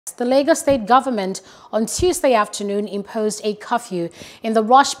The Lagos state government on Tuesday afternoon imposed a curfew. In the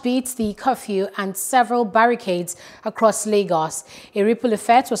rush beat the curfew and several barricades across Lagos. A ripple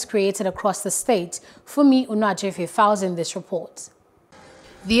effect was created across the state. Fumi Unajefe files in this report.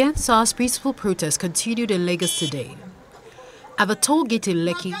 The SARS peaceful protest continued in Lagos today. At the toll gate in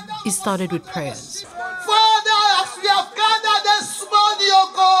Lekki, it started with prayers. Father, as we have gathered this morning,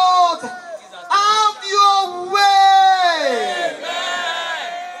 O God, have your way.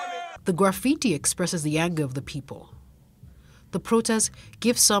 The graffiti expresses the anger of the people. The protest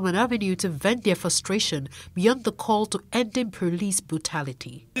gives some an avenue to vent their frustration beyond the call to ending police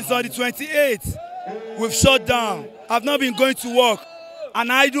brutality. It's on the 28th. We've shut down. I've not been going to work.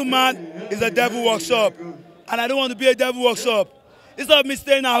 An idle man is a devil workshop. And I don't want to be a devil workshop. Instead of me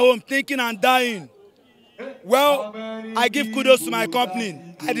staying at home thinking and dying. Well, I give kudos to my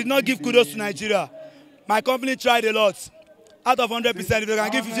company. I did not give kudos to Nigeria. My company tried a lot. Out of 100%, if they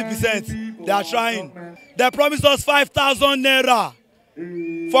can give 50%, they are trying. They promised us 5,000 naira.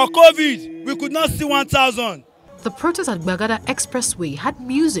 For COVID, we could not see 1,000. The protest at Bagada Expressway had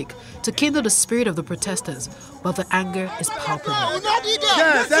music to kindle the spirit of the protesters, but the anger is palpable. We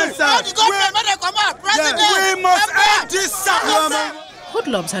must end this.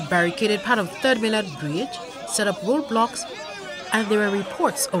 Hoodlums had barricaded part of 3rd Mainland Bridge, set up roadblocks, and there were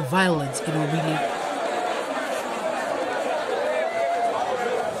reports of violence in Orile.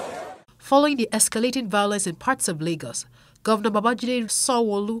 Following the escalating violence in parts of Lagos, Governor Babajide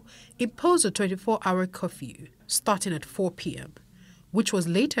SANWO-OLU imposed a 24-hour curfew starting at 4 p.m., which was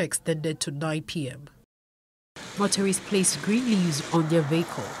later extended to 9 p.m. Motorists placed green leaves on their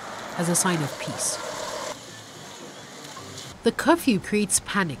vehicle as a sign of peace. The curfew creates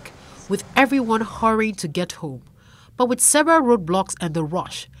panic, with everyone hurrying to get home. But with several roadblocks and the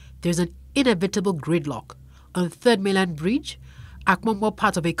rush, there's an inevitable gridlock on 3rd Mainland Bridge, Akmombo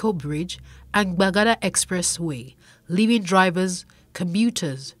part of Eko Bridge, and Bagada Expressway, leaving drivers,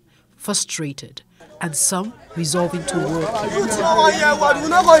 commuters frustrated, and some resolving to work.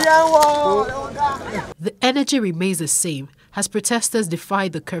 The energy remains the same as protesters defy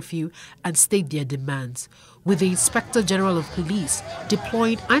the curfew and state their demands, with the Inspector General of Police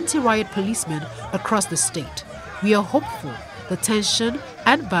deploying anti-riot policemen across the state. We are hopeful the tension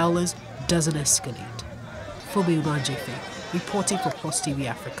and violence doesn't escalate. Fumi Unajefe, reporting for Plus TV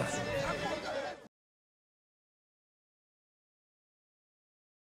Africa.